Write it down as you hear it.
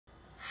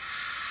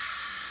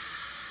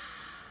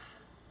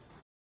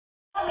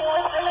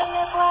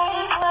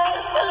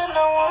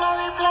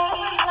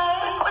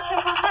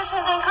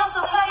emotions and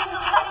contemplate.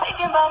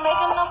 Thinking about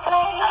making a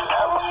play. I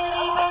love when you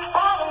deep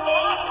inside of me.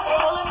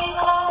 You're holding me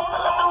close. I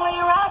love the way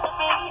you ride the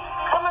beat.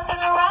 Come and take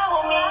a ride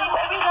with me.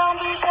 Baby,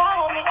 don't be shy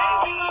with me.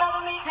 You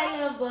loving me. Hey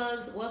love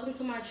bugs, welcome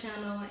to my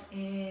channel,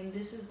 and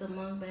this is the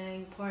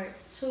mukbang part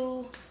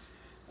 2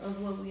 of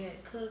what we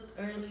had cooked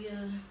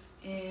earlier,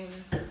 and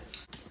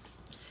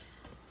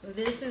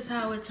this is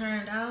how it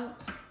turned out.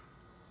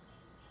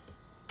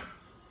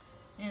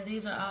 And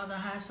these are all the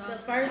hot sauce. The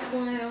first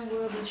one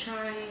we'll be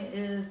trying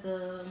is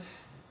the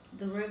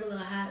regular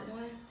hot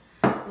one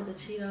with the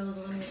Cheetos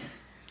on it,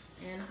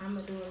 and I'm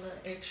gonna do a little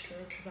extra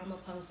because I'm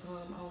gonna post some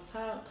on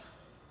top.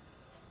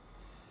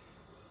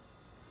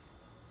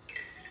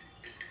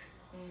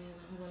 And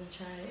I'm gonna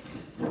try it.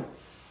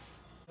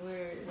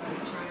 We're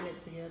like trying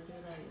it together.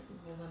 Like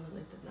we're gonna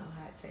let them know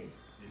how it tastes.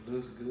 It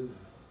looks good.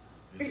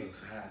 It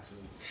looks hot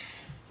too.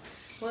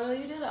 Well,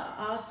 you did an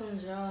awesome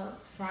job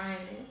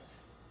frying it.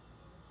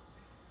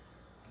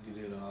 You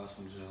did an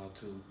awesome job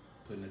too,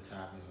 putting the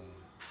toppings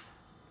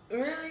on.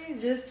 Really?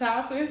 Just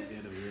toppings? You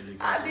did a really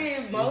good I job.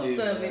 did most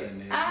You of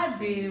it. I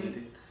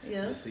did.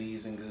 Yeah. You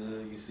seasoned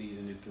good. You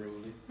seasoned it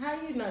thoroughly.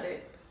 How you know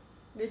that?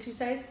 Did you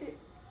taste it?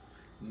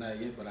 Not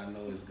yet, but I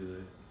know it's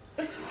good.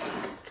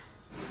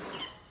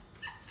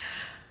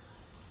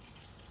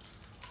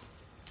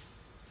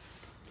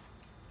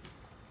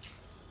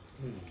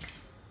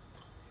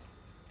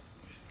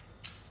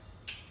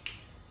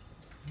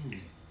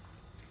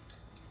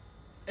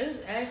 It's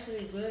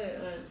actually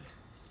good. Like,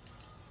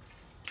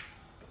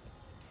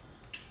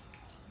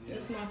 Yeah.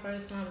 This is my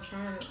first time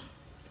trying it.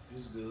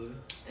 It's good.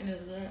 And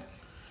it's good.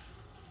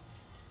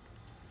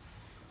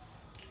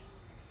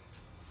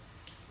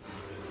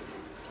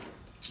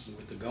 But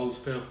with the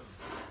ghost pepper,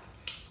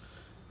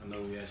 I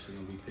know we actually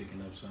gonna be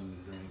picking up something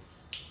to drink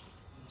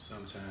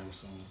sometime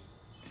soon.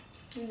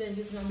 You think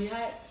it's gonna be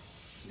hot?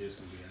 It's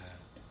gonna be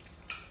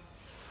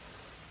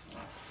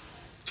hot.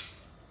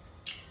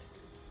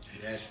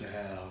 It actually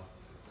have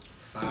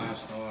 5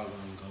 stars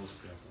on ghost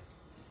pepper.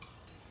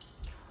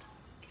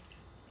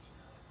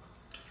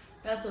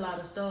 That's a lot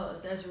of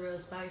stars. That's real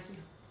spicy.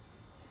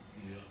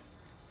 Yeah.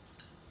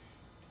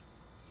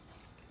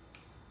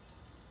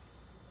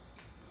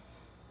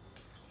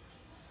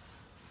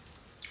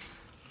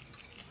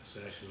 It's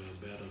actually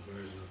a better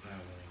version of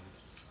hot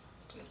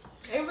wings.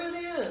 It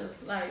really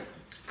is. Like,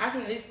 I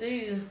can eat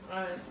these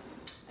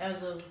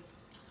as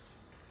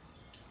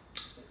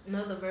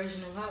another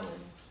version of hot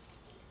wings.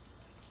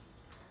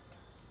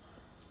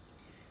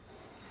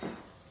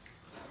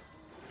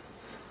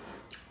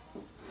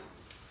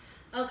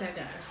 Okay,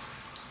 guys.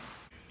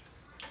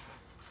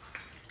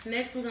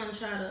 Next, we're gonna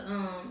try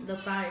the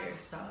fire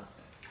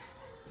sauce.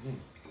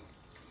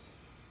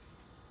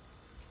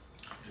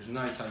 It's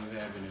nice how you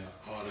have it in an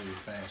orderly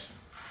fashion.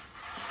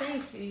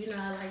 Thank you. You know,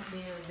 I like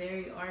being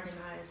very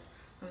organized.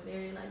 I'm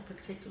very like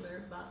particular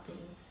about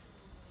things.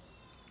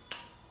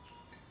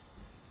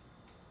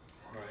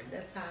 Right.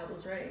 That's how I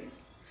was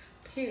raised.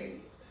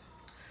 Period.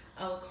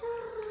 Okay.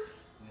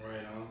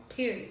 Right on.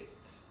 Period.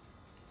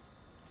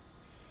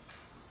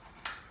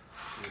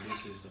 So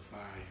this is the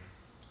fire.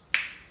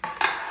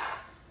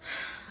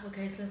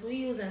 Okay, since we're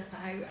using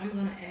fire, I'm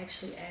gonna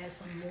actually add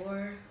some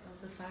more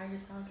of the fire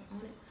sauce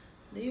on it.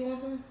 Do you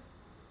want some?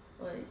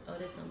 Or, oh,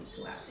 that's gonna be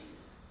too hot for you.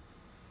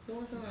 You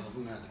want some? No,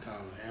 we're gonna have to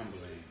call an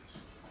ambulance.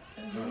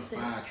 You Or a said-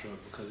 fire truck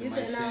because you it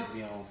might said set no.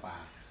 me on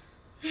fire.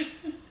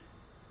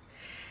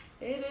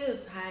 It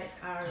is hot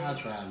already. I'll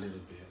try a little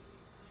bit.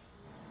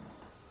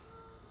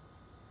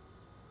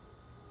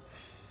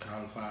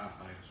 Call the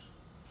firefighters.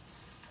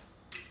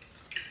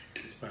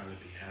 It's probably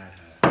be hot.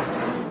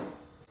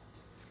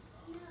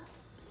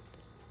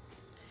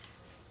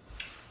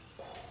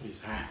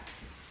 It's hot.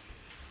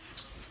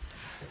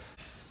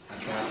 I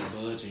tried to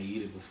budge and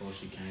eat it before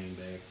she came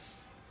back.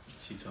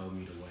 She told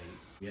me to wait.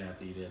 We have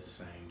to eat it at the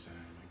same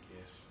time, I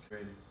guess.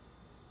 Ready?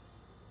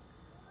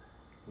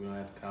 We don't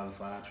have to call the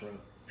fire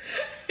truck.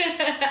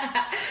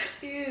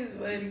 He is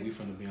funny. We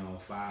finna be on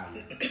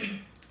fire.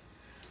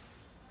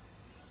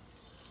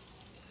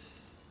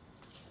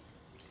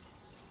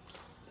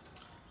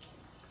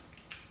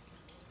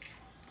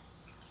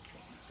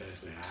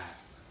 Especially hot.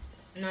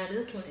 No,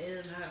 this one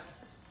is hot.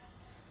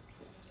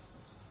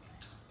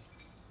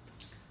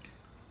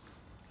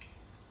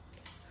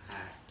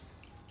 Hot.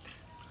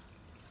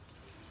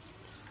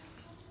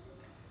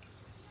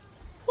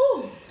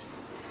 Whew.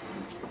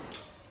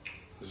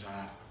 It's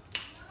hot.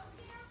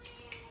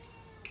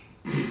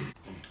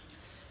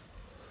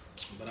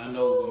 But I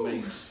know what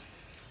makes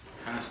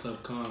hot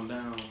stuff calm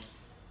down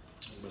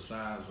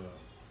besides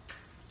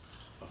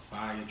a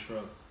fire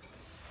truck.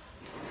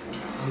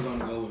 I'm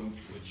gonna go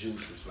with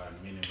juices like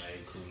Minute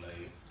Maid,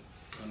 Kool-Aid.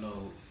 I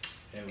know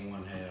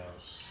everyone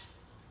has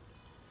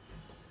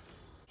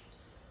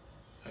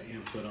an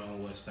input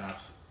on what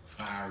stops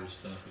fiery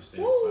stuff instead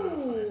of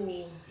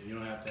firefighters. You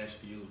don't have to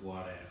actually use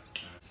water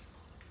after time.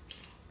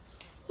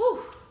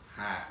 Whew.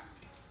 Hot.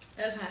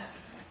 That's hot.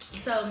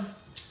 So,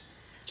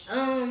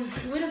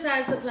 we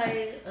decided to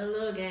play a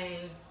little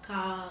game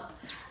called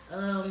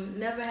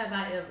Never Have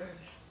I Ever.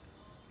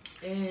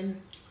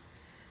 And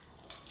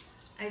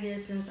I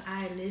guess since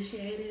I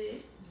initiated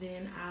it,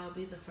 then I'll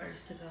be the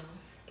first to go.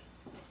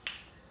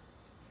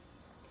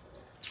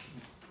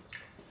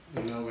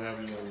 You never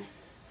have you ever.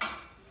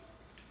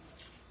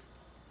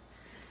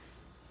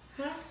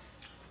 Huh?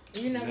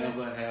 You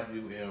never have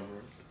you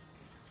ever.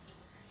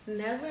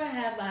 Never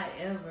have I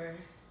ever.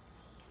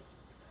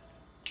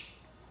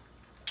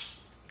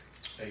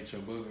 Ate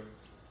your booger?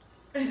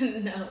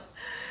 No.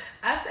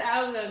 I said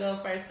I was gonna go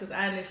first because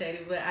I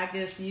initiated, but I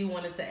guess you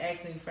wanted to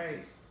ask me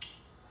first.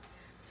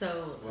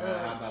 So. Well,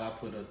 how about I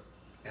put a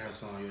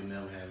answer on you?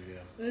 Never have you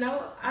ever.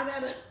 No, I'm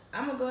gonna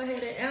go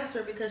ahead and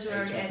answer because you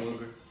already asked.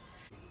 Booger?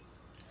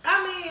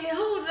 I mean,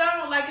 who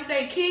don't, like, if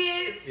they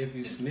kids? If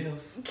you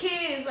sniff.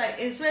 Kids, like,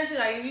 especially,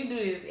 like, if you do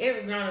this,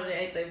 every grown up that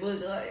ate their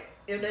booger, like,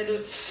 if they do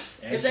this.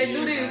 Ate their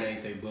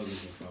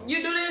boogers before.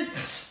 You do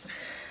this?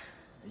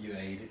 You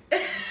ate it.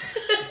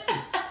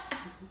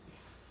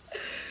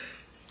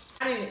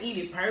 I didn't eat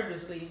it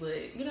purposely,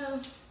 but, you know,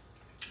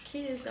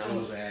 kids don't. It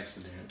was an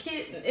accident.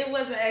 It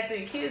wasn't an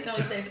accident. Kids don't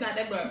eat that snot,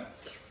 they bro.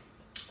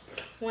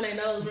 When their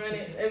nose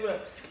running, they bro.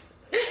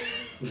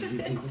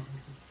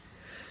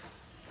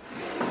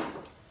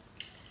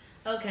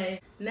 Okay,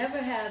 never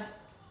have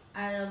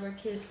I ever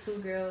kissed two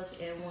girls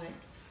at once.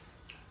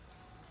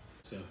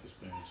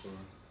 Self-explanatory.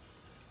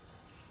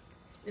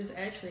 It's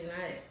actually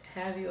not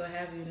have you or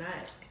have you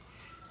not.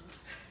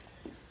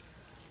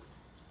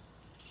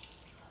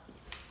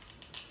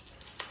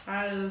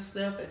 How is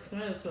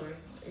self-explanatory?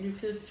 You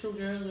kissed two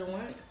girls at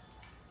once?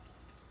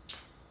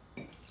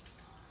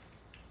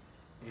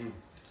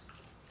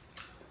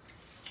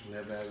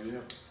 Never have you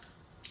ever.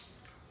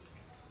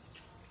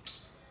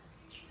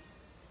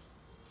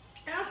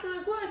 Answer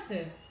the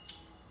question.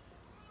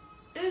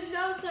 It's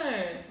your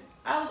turn.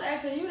 I was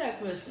asking you that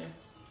question.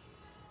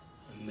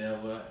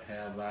 Never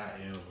have I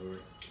ever.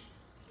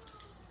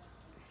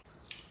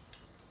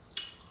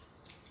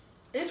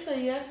 It's a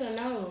yes or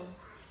no.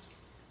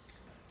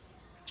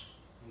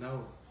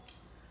 No.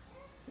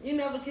 You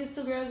never kissed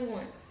two girls at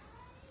once.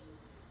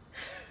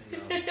 No.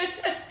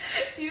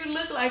 You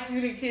look like you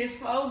done kissed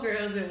 4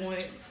 girls at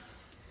once.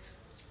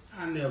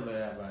 I never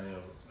have I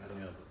ever.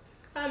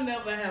 I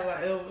never have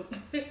I ever.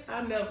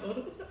 I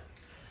never.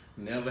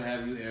 Never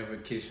have you ever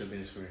kissed your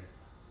best friend.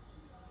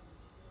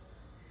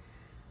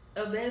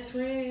 A best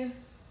friend?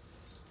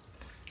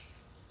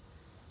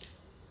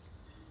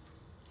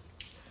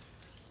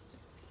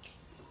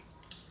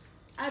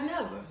 I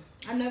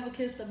never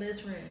kissed a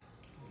best friend.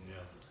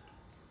 Yeah.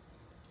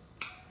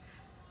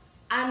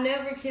 I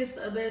never kissed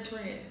a best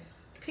friend.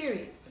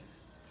 Period.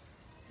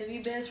 If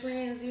you best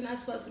friends, you're not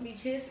supposed to be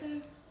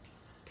kissing.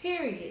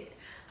 Period.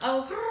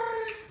 Okay.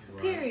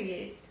 Right.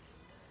 Period.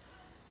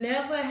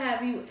 Never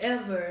have you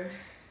ever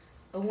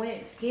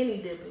went skinny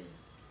dipping.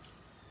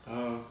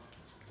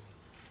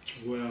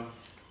 Well,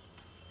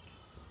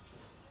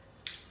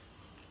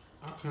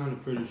 I'm kind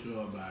of pretty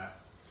sure about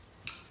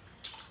it.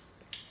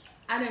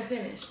 I didn't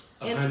finish.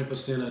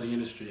 100% of the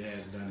industry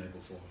has done that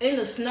before. In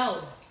the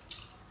snow.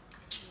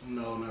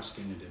 No, not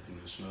skinny dipping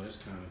in the snow. That's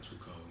kind of too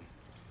cold.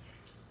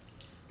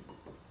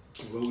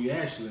 Well, we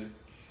actually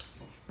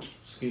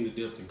skinny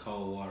dipped in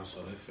cold water,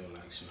 so they feel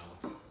like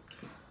snow.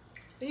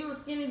 You were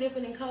skinny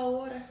dipping in cold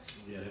water?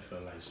 Yeah, they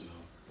felt like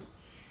snow.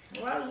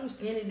 Why was you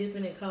skinny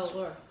dipping in cold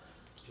water?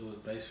 It was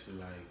basically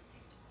like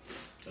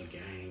a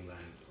game, like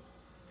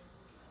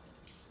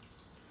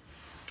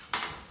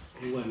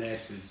it wasn't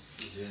actually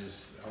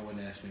just, I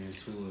wasn't actually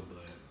into it,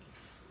 but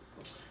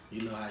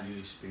you know how you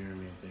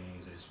experiment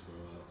things as you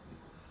grow up.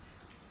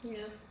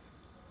 Yeah,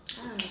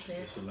 I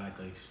understand. It's like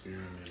an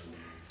experimental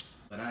game.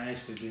 But I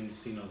actually didn't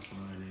see no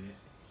fun in it.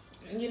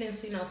 You didn't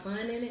see no fun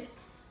in it?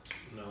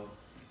 No.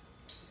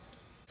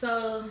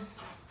 So,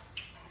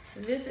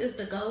 this is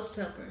the ghost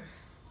pepper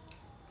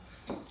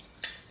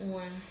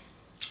one.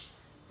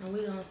 And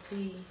we're gonna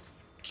see.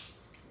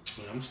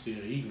 Well, I'm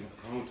still eating.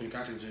 I don't think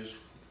I can just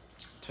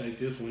take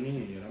this one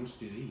in yet. I'm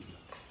still eating.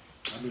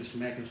 I've been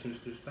smacking since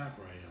this stopped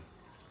right here.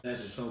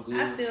 That's just so good.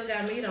 I still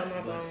got meat on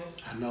my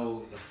bones. I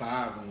know the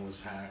fire one was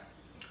hot.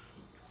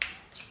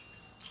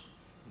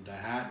 The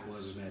hot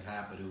wasn't that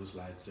hot, but it was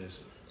like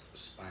just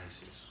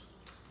spices.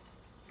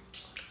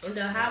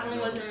 The hot one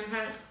wasn't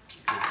hot.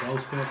 The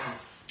ghost pepper.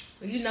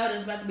 You know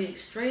that's about to be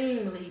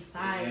extremely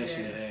fire. It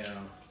actually had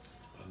a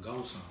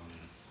ghost on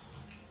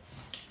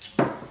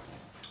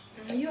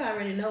it. You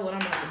already know what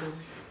I'm about to do.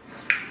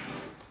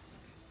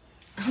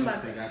 I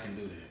don't think I can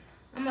do that.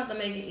 I'm about to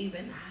make it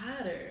even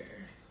hotter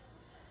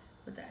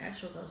with the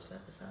actual ghost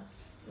pepper sauce.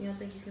 You don't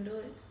think you can do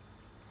it?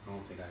 I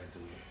don't think I can do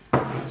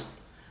it.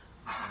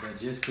 But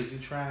just because you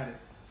tried it,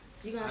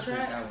 you gonna try? I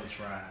think I would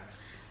try it.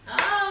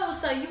 Oh,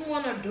 so you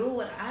want to do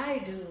what I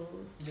do?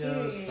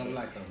 Yeah, something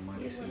like a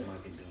monkey see,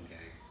 monkey do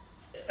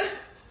game.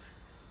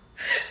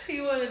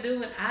 You want to do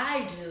what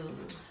I do?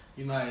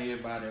 You know how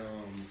everybody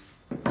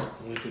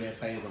went through that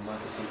phase of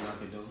monkey see,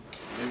 monkey do?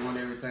 They want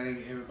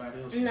everything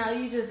everybody else wants. No,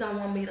 you just don't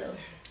want me to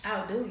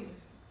outdo you.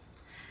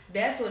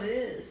 That's what it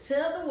is.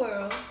 Tell the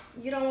world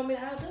you don't want me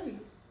to outdo you.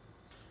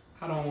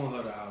 I don't want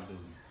her to outdo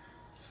me.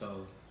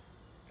 So,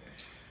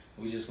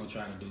 We just gonna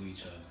try to do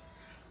each other.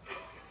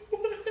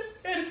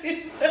 That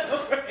is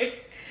so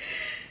right.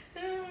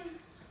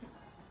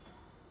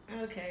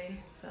 Okay,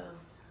 so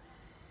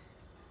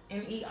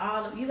and eat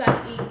all of you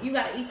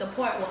gotta eat the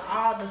part with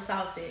all the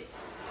sauce in.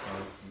 So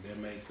that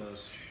makes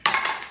us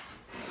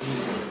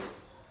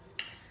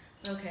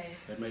okay.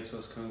 That makes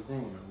us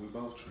congruent. We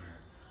both trying.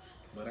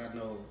 But I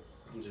know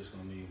I'm just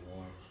gonna need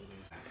water for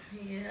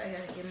this. Yeah, I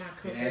gotta get my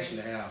cook. They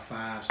actually have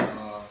 5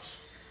 stars.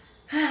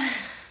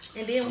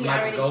 And then I'm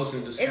like a ghost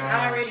in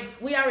disguise.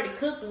 We already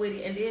cooked with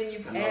it, and then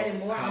you added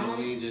more on.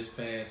 Halloween just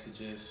passed. It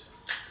just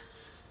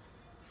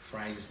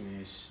frightens me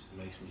and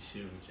makes me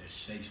shiver. Just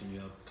shakes me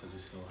up because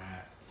it's so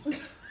hot.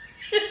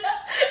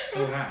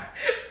 So hot.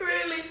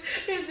 Really?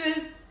 It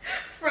just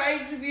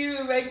frightens you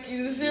and makes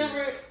you shiver.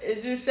 Yes.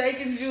 It just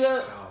shakes you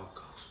up. It's called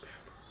ghost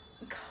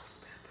pepper.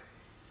 Ghost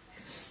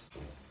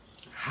pepper.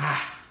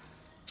 Hot.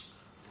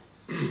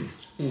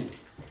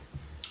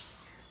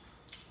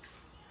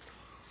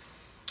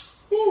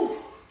 Woo.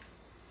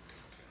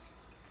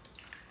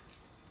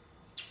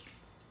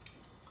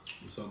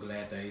 I'm so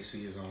glad the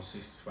AC is on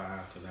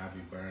 65 because I'll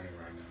be burning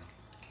right now.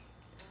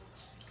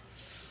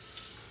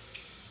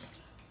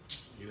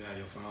 You have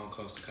your phone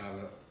close to call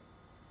up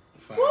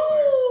the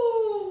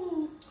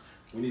firefighter.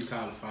 We need to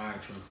call the fire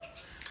truck.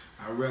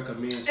 I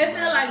recommend it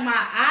feel like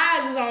my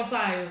eyes is on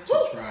fire.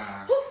 To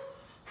try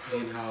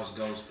in-house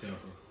ghost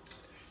pepper.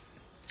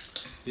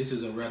 This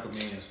is a recommend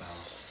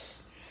sauce.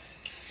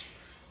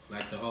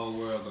 Like the whole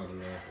world gonna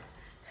love it.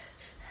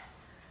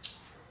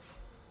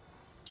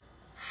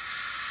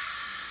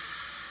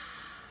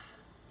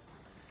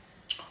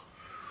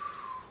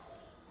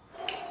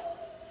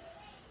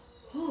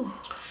 Whew.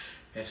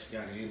 Actually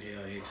got to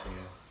inhale,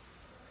 exhale.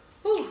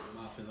 Whew.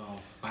 Mouth is on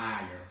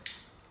fire.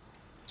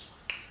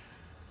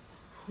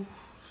 Whew.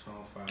 It's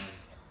on fire.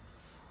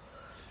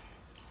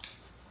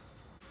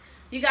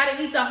 You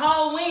gotta eat the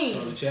whole wing.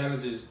 So the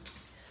challenge is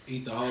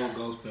eat the whole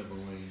ghost pepper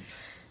wing.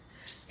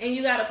 And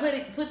you gotta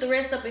put the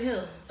rest up in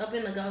here, up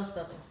in the ghost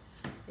pepper.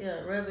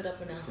 Yeah, rub it up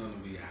in there. It's gonna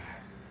be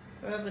hot.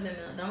 Rub it in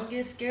there. Don't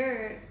get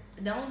scared.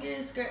 Don't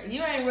get scared.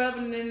 You ain't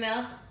rubbing it in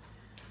there.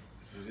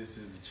 So this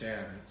is the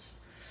challenge.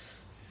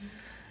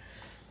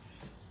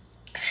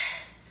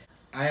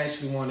 I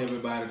actually want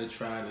everybody to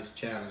try this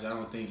challenge. I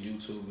don't think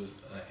YouTubers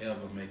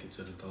ever make it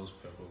to the ghost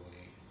pepper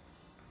wing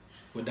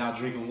without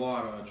drinking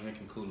water or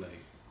drinking Kool-Aid.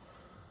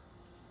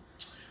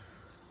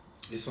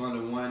 It's only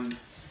one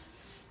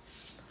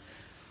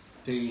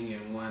thing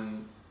and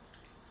one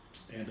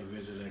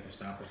individual that can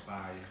stop a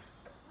fire.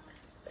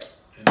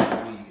 And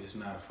that's me. It's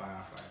not a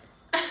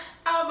firefighter.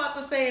 I was about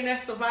to say, and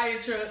that's the fire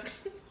truck.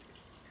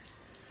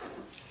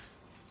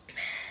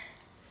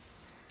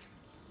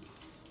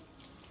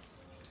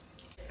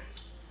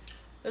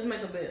 Let's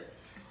make a bet.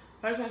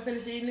 First one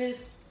finish eating this,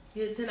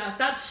 get $10.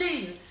 Stop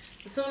cheating.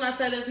 As soon as I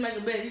say let's make a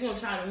bet, you're gonna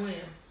try to win.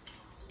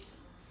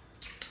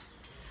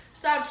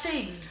 Stop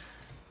cheating.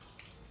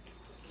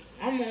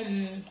 I'm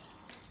on.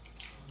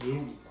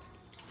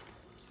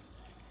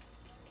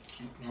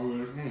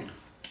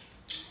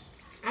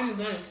 I'm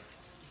done.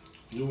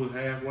 You was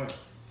halfway.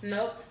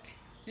 Nope.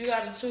 You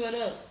gotta chew it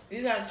up.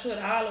 You gotta chew it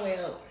all the way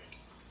up.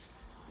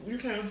 You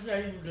can't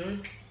say you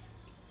done.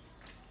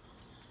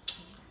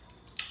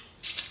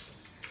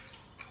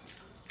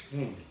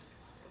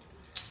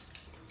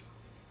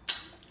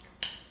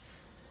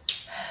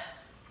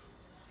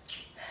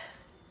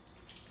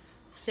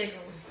 Second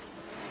one.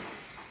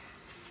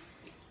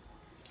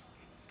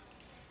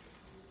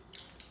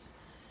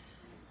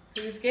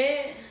 You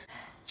scared?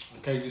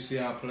 Okay, you see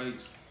our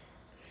plates?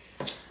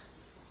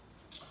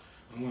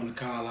 I'm gonna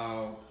call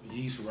out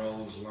yeast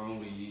rolls,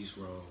 lonely yeast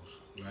rolls.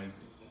 Like,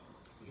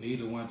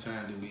 neither one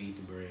time did we eat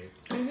the bread.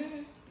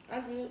 I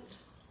did.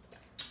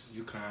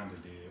 You kinda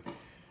did.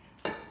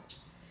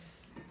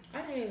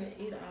 I didn't even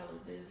eat all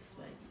of this.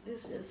 Like,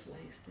 this just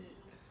wasted.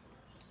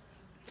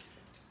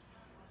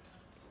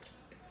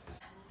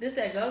 This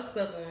that ghost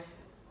pepper one.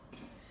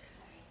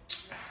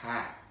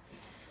 Hot.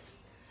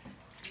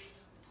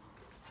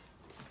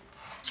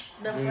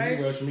 The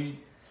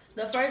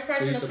first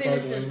person to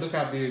finish this. Look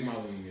how big my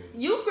wing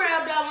is. You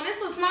grabbed that one. This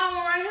is a small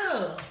one right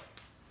here.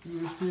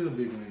 It's still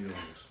bigger than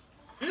yours.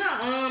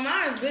 No,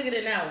 mine's bigger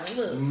than that one.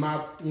 Look.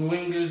 My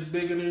wing is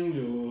bigger than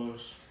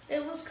yours.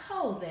 It was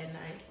cold that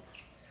night.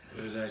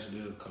 It's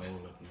actually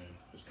cold up there.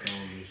 It's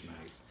cold this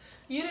night.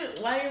 You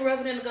didn't. Why you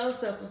rubbing in the ghost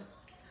pepper?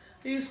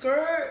 You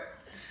scared?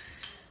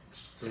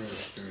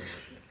 Scared.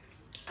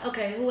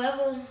 Okay,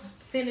 whoever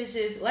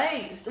finishes.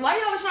 Wait, why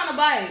you always trying to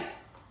bite?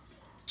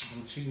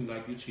 I'm cheating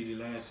like you cheated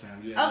last time.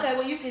 Okay,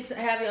 well you can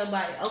have your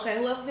bite. Okay,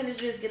 whoever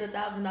finishes this get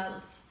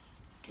 $1,000.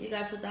 You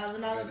got your $1,000? I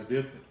gotta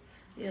dip it.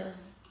 Yeah,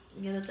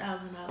 get $1,000.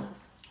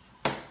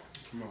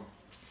 Come on.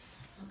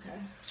 Okay.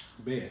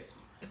 Bet.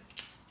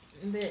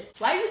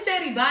 Why you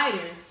steady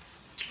biting?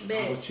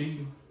 Bet. I was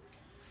cheating.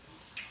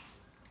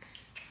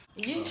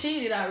 You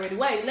cheated already.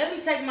 Wait, let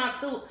me take my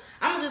 2.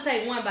 I'm gonna just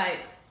take 1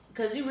 bite.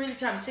 Cause you really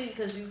trying to cheat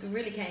because you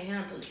really can't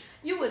handle it.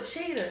 You a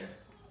cheater.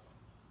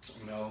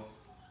 No.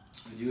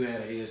 You had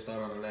a head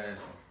start on the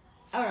last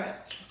one. Alright.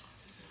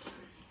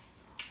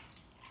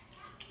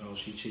 Oh,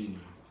 she cheating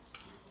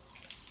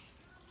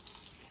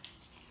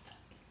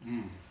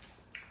now.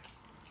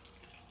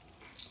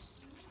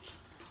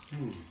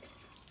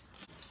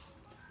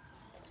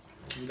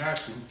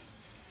 Got you.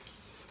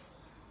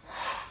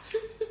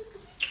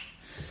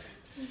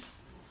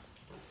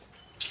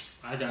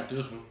 I got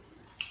this one.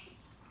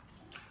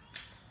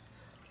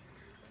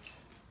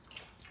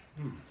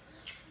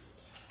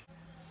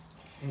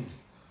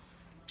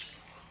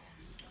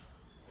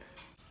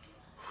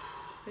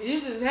 You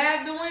just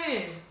had to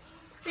win.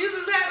 You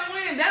just had to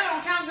win. That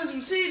don't count because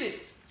you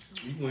cheated.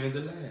 You win the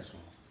last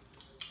one.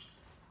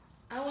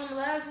 I won the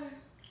last one?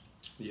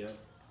 Yeah.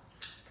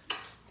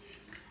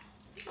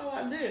 Oh,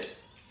 I did.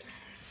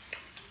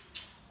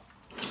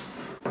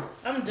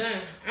 I'm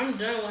done. I'm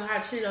done with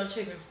hot Cheeto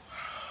chicken.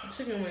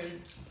 Chicken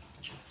wings.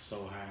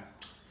 So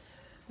hot.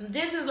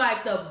 This is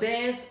like the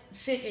best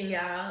chicken,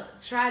 y'all.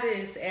 Try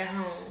this at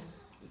home.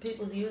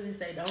 People usually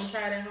say don't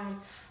try it at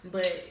home,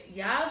 but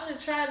y'all should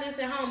try this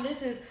at home.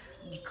 This is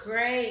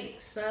great,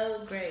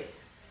 so great.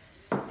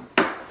 That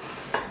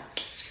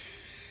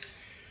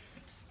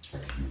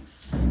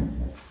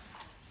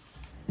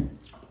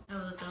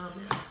was a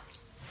thumbnail.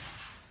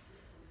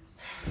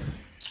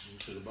 You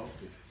should have bought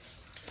it.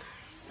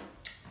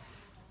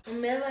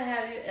 Never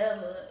have you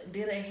ever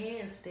did a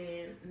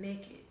handstand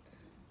naked?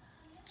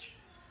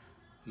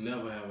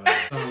 Never have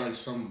I. Sound like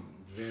some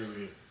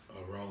very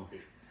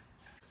aerobic.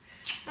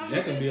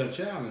 That can be a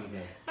challenge,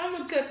 man. I'm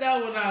gonna cut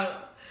that one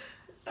out.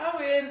 I'm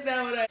gonna edit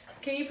that one out.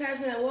 Can you pass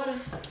me that water?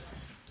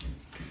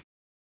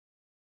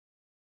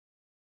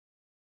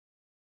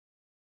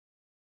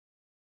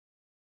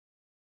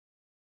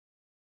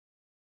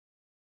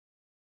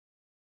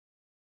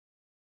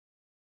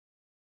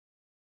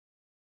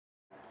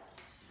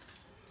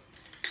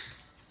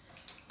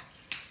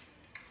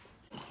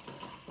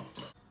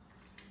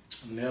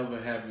 Never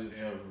have you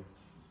ever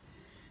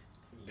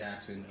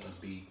gotten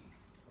a beat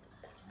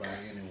by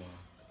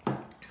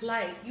anyone.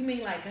 Like, you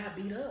mean like got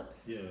beat up?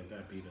 Yeah,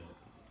 got beat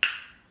up.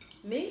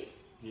 Me?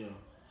 Yeah.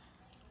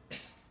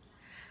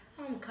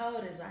 I'm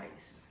cold as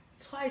ice.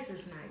 Twice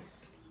as nice.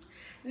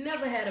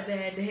 Never had a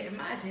bad day in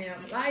my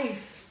damn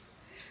life.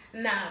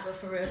 Nah, but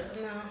for real,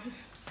 no.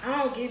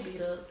 I don't get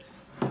beat up.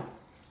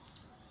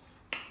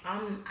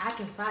 I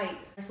can fight.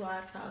 That's why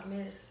I talk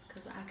mess,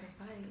 cause I can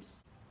fight.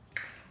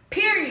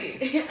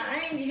 Period.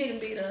 I ain't getting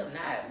beat up.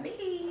 Not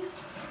me.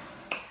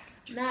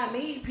 Not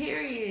me,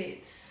 period.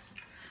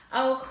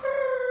 Oh,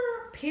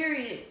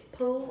 period.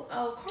 Pooh.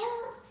 Oh,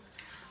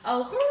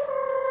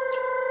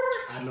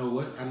 I know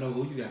what. I know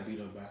who you got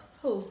beat up by.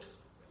 Who?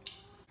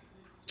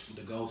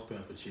 The ghost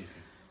pepper chicken.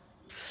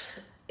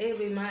 It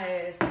be my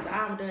ass.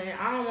 I'm done.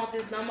 I don't want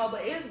this no more,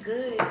 but it's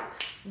good.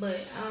 But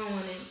I don't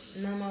want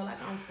it no more.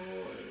 Like I'm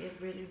full. It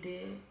really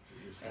did.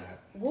 It's hot.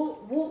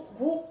 Whoop, whoop,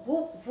 whoop,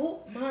 whoop,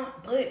 whoop, my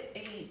butt.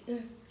 Hey,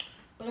 boom.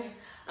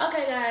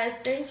 Okay, guys.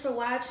 Thanks for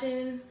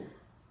watching.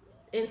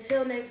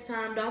 Until next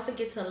time, don't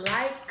forget to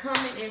like,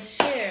 comment, and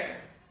share.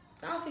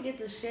 Don't forget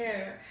to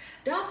share.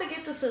 Don't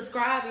forget to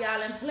subscribe,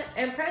 y'all,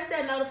 and press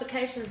that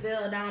notification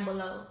bell down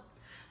below.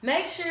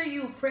 Make sure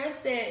you press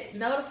that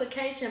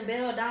notification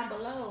bell down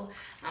below.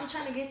 I'm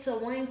trying to get to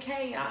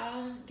 1K,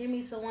 y'all. Give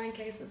me to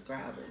 1K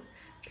subscribers.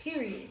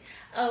 Period.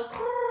 Oh,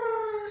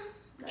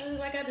 that is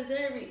like I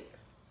deserve it.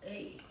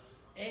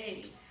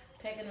 Hey,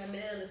 packing the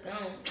mail is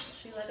gone.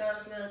 She like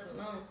I smell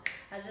cologne.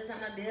 I just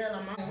had a deal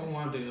on my I own.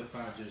 wonder if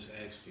I just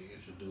actually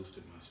introduced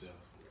it myself.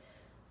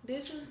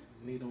 Did you?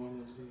 Neither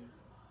one of us did.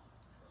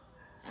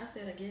 I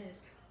said I guess.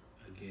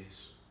 I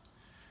guess.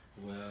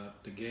 Well,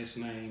 the guest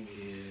name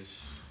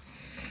is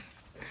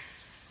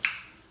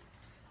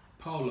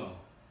Polo.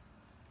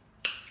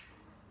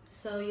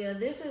 So yeah,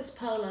 this is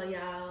Polo,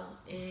 y'all,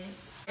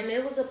 and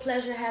it was a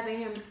pleasure having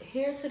him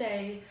here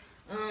today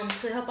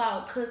to help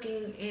out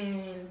cooking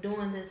and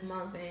doing this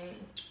mukbang.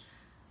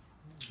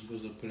 It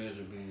was a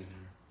pleasure being here.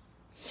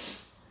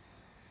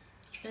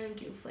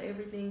 Thank you for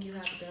everything you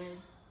have done.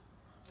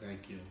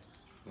 Thank you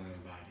for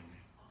inviting me.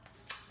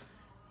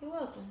 You're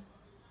welcome.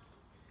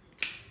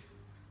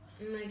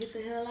 Now get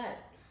the hell out.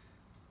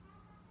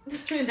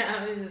 Nah,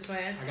 I'm just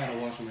playing. I gotta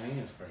wash my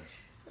hands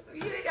first.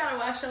 You ain't gotta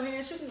wash your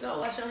hands. You can go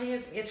wash your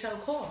hands at your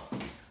car.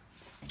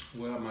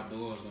 Well, my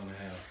door's gonna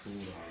have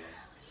food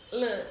all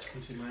over. Look.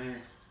 You see my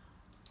hand?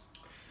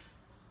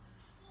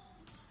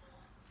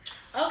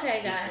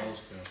 Okay,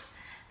 guys.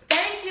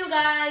 Thank you,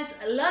 guys.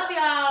 Love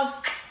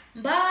y'all.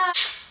 Bye.